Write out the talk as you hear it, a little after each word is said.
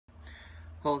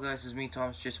Hello guys, it's me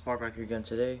Thomas, just part back here again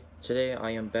today. Today I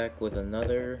am back with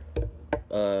another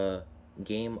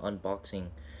game unboxing.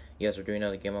 Yes, we're doing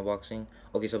another game unboxing.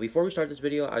 Okay, so before we start this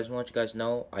video, I just want you guys to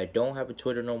know I don't have a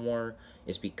Twitter no more.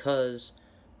 It's because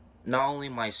not only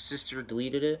my sister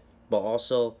deleted it, but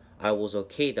also I was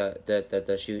okay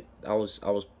that she I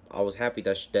was happy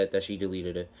that she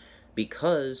deleted it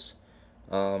because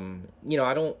I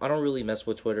don't really mess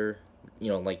with Twitter,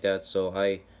 like that. So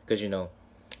because you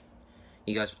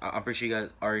guys, I'm pretty sure you guys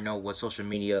already know what social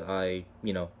media I,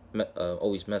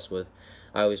 always mess with.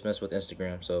 I always mess with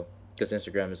Instagram, so because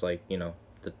Instagram is like,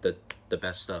 the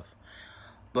best stuff.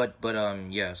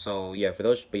 Yeah. So yeah, for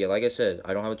those, but yeah, like I said,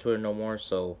 I don't have a Twitter no more,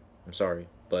 so I'm sorry,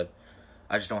 but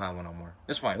I just don't have one no more.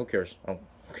 It's fine. Who cares? Who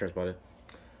cares about it?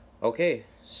 Okay,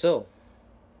 so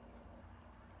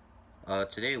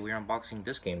today we're unboxing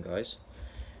this game, guys.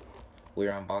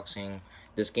 We're unboxing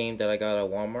this game that I got at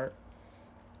Walmart.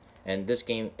 And this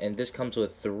comes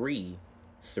with three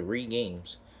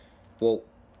games. Well,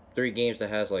 three games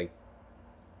that has like,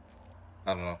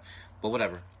 I don't know, but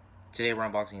whatever. Today we're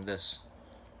unboxing this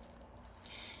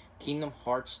Kingdom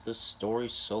Hearts, the story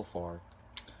so far.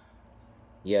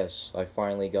 Yes, I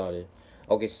finally got it.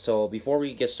 Okay, so before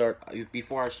we get started,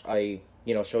 before I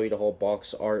show you the whole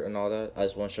box art and all that, I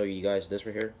just want to show you guys this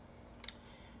right here.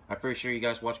 I'm pretty sure you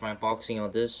guys watched my unboxing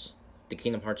on this, the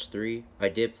Kingdom Hearts 3. I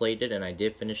did played it and I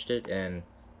did finished it, and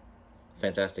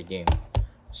fantastic game.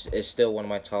 It's still one of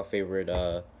my top favorite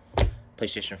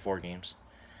PlayStation 4 games.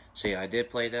 So yeah, I did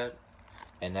play that,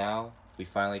 and now we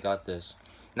finally got this.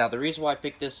 Now the reason why I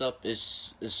picked this up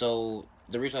is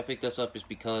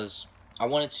because I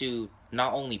wanted to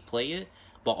not only play it,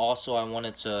 but also I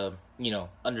wanted to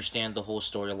understand the whole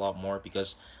story a lot more,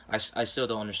 because I still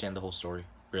don't understand the whole story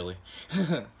really.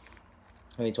 Let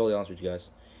me be totally honest with you guys.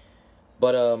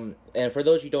 But and for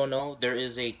those you don't know, there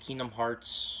is a Kingdom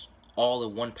Hearts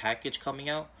all-in-one package coming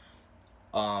out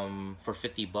for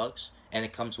 $50, and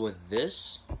it comes with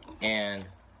this and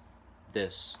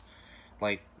this.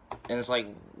 Like, and it's like,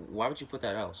 why would you put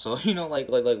that out? So like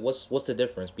what's the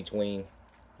difference between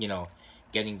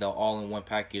getting the all-in-one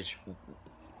package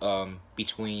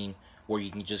between where you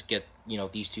can just get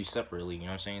these two separately, you know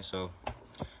what I'm saying? So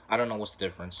I don't know what's the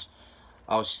difference.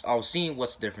 I was seeing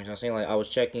what's the difference. I'm saying, like, I was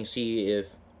checking to see if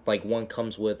like one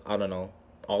comes with, I don't know,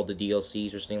 all the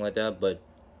DLCs or something like that, but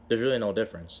there's really no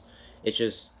difference. It's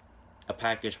just a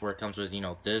package where it comes with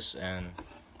this and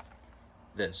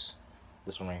this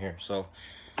one right here. So,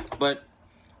 but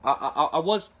I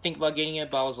was thinking about getting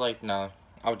it, but I was like, nah,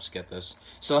 I'll just get this.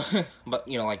 So, but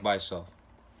like by itself.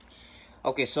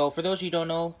 Okay, so for those of you who don't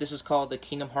know, this is called the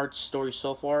Kingdom Hearts story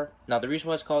so far. Now the reason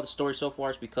why it's called the story so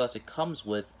far is because it comes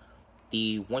with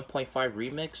the 1.5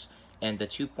 remix and the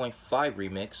 2.5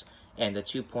 remix and the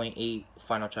 2.8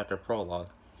 final chapter prologue.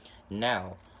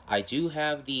 Now, I do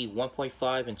have the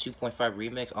 1.5 and 2.5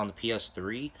 remix on the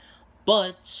PS3,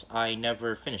 but I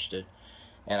never finished it,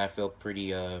 and I feel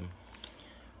pretty I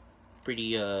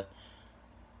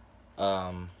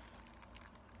don't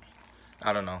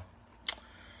know,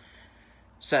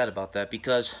 sad about that,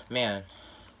 because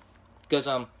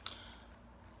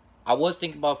I was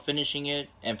thinking about finishing it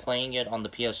and playing it on the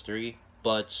PS3,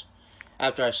 but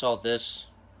after I saw this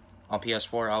on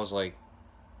PS4, I was like,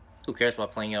 who cares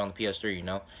about playing it on the PS3, you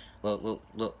know?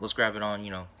 Let's grab it on,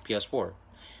 PS4.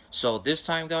 So this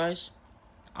time, guys,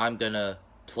 I'm gonna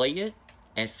play it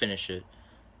and finish it.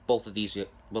 Both of these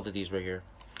right here.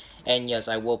 And yes,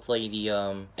 I will play the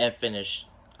I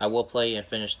will play and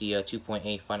finish the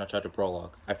 2.8 final chapter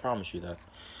prologue. I promise you that.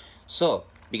 So,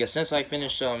 because since I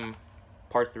finished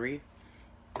part 3,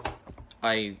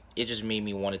 it just made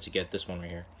me wanted to get this one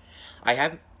right here. I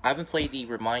haven't played the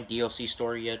Remind DLC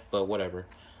story yet, but whatever.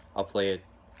 I'll play it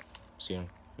soon.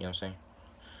 You know what I'm saying?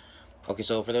 Okay,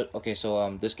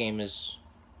 so this game is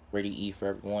rated E for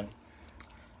everyone.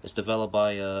 It's developed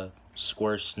by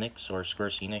Square Enix or Square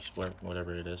Enix,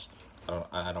 whatever it is.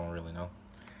 I don't really know.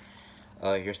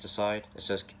 Here's the side. It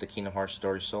says the Kingdom Hearts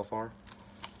story so far.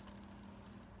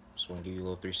 Just want to give you a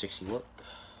little 360 look.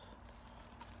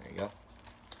 There you go.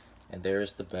 And there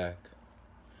is the back.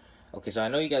 Okay, so I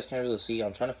know you guys can't really see.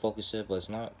 I'm trying to focus it, but it's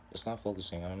not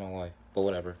focusing. I don't know why. But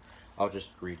whatever. I'll just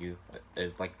read you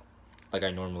like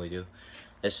I normally do.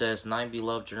 It says 9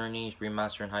 Beloved Journeys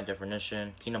Remastered in High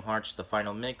Definition, Kingdom Hearts The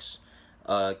Final Mix,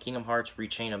 Kingdom Hearts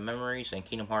Rechain of Memories, and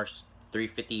Kingdom Hearts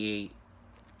 358/2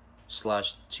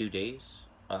 days.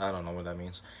 I don't know what that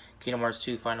means. Kingdom Hearts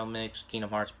 2 Final Mix, Kingdom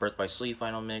Hearts Birth by Sleep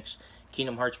Final Mix,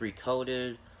 Kingdom Hearts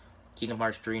Recoded, Kingdom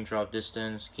Hearts Dream Drop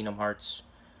Distance, Kingdom Hearts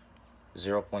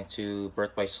 0.2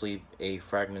 Birth by Sleep A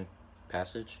Fragment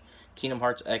Passage, Kingdom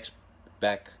Hearts X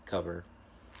back cover.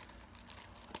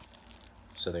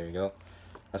 So there you go.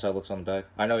 That's how it looks on the back.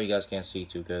 I know you guys can't see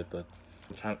too good, but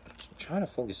I'm trying to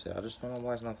focus it. I just don't know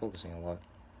why it's not focusing a lot.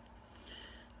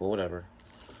 But whatever.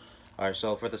 Alright,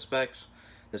 so for the specs,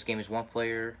 this game is 1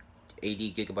 player,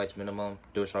 80 gigabytes minimum,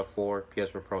 DualShock 4,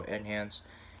 PS4 Pro enhanced.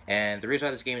 And the reason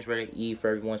why this game is rated E for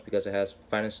everyone is because it has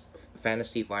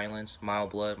fantasy violence, mild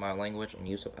blood, mild language, and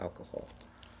use of alcohol.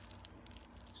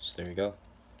 So there you go.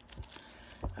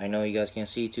 I know you guys can't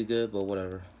see too good, but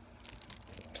whatever.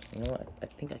 You know what? I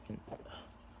think I can.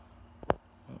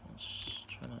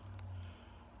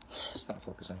 It's not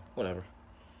focusing. Whatever.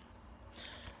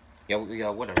 Yeah,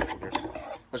 whatever.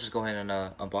 Let's just go ahead and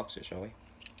unbox it, shall we?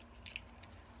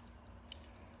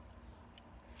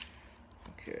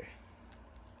 Okay.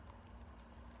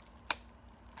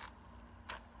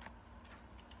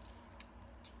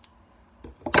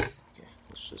 Okay,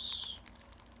 let's just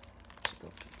take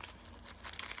off.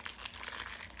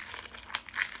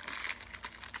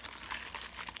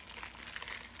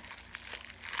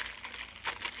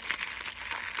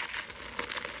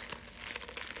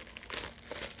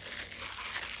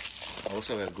 I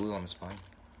also got glue on the spine.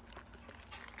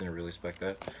 Didn't really expect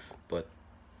that, but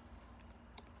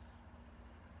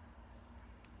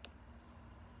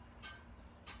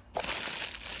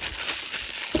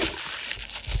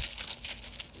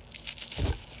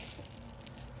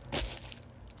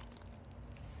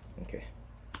okay.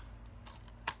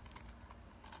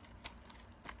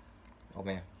 Oh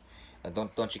man,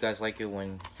 don't you guys like it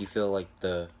when you feel like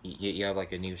you have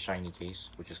like a new shiny case,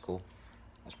 which is cool.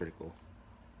 That's pretty cool.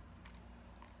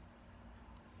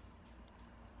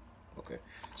 Okay,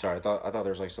 sorry, I thought there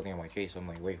was like something on my case. I'm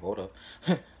like, wait, hold up.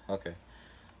 Okay,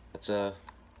 let's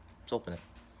open it.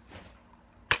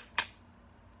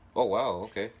 Oh wow,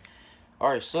 okay.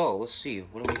 All right, so let's see,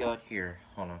 what do we got here?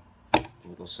 Hold on,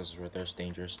 ooh, those scissors right there, it's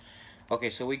dangerous. Okay,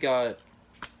 so we got,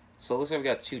 so it looks like we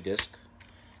got 2 discs.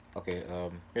 Okay,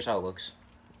 here's how it looks.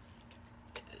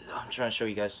 I'm trying to show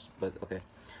you guys, but okay.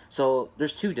 So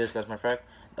there's 2 discs, as a matter of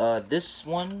fact. This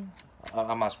one,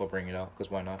 I might as well bring it out,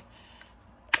 because why not?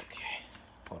 Okay,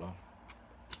 hold on.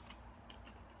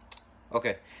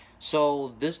 Okay,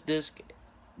 so this disc,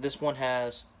 this one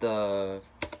has the,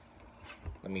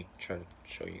 let me try to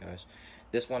show you guys.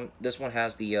 This one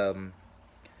has the 2.5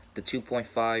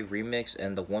 remix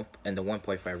and the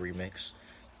 1.5 remix.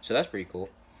 So that's pretty cool.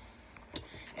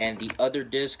 And the other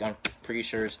disc, I'm pretty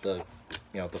sure it's the,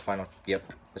 the final,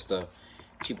 yep, it's the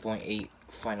 2.8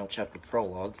 final chapter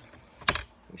prologue.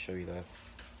 Let me show you that.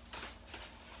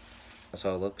 That's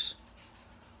how it looks.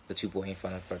 The 2.8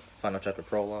 final chapter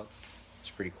prologue. It's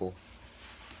pretty cool.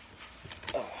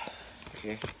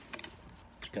 Okay,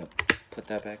 just gonna put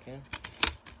that back in.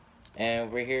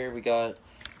 And right here we got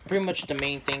pretty much the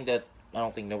main thing that I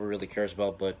don't think nobody really cares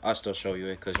about, but I'll still show you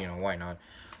it because why not?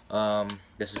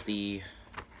 This is the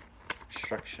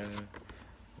instruction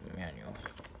manual.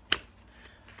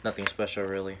 Nothing special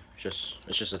really. It's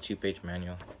just a 2-page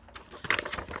manual.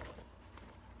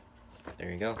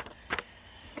 There you go.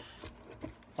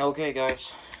 Okay,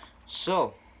 guys.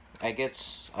 So I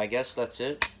guess that's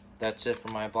it. That's it for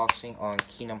my unboxing on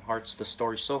Kingdom Hearts, the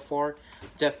story so far.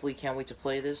 Definitely can't wait to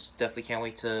play this. Definitely can't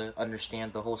wait to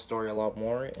understand the whole story a lot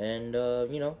more. And,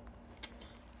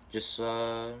 just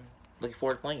looking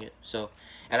forward to playing it. So,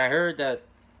 and I heard that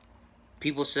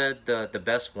people said the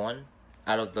best one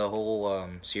out of the whole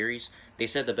series. They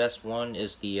said the best one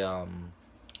is the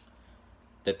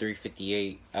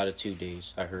 358 out of 2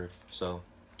 days, I heard. So,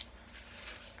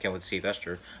 can't wait to see if that's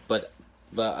true. But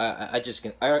I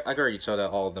already saw that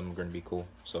all of them are going to be cool.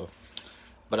 So,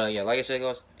 but yeah, like I said,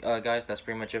 guys, that's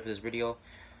pretty much it for this video.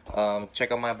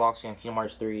 Check out my unboxing on Kingdom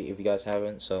Hearts 3 if you guys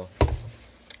haven't. So,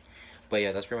 but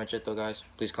yeah, that's pretty much it though, guys.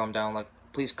 Please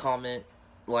please comment,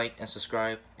 like, and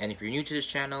subscribe. And if you're new to this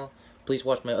channel, please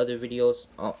watch my other videos.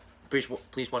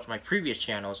 Please watch my previous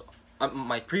channels,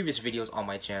 my previous videos on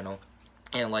my channel,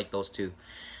 and like those too.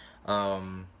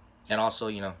 And also,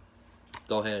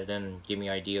 go ahead and give me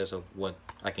ideas of what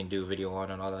I can do a video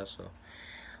on and all that. So,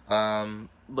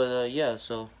 yeah,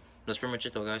 so that's pretty much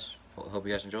it though, guys. Hope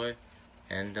you guys enjoy,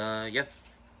 and yeah,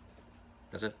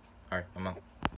 that's it. All right, I'm out.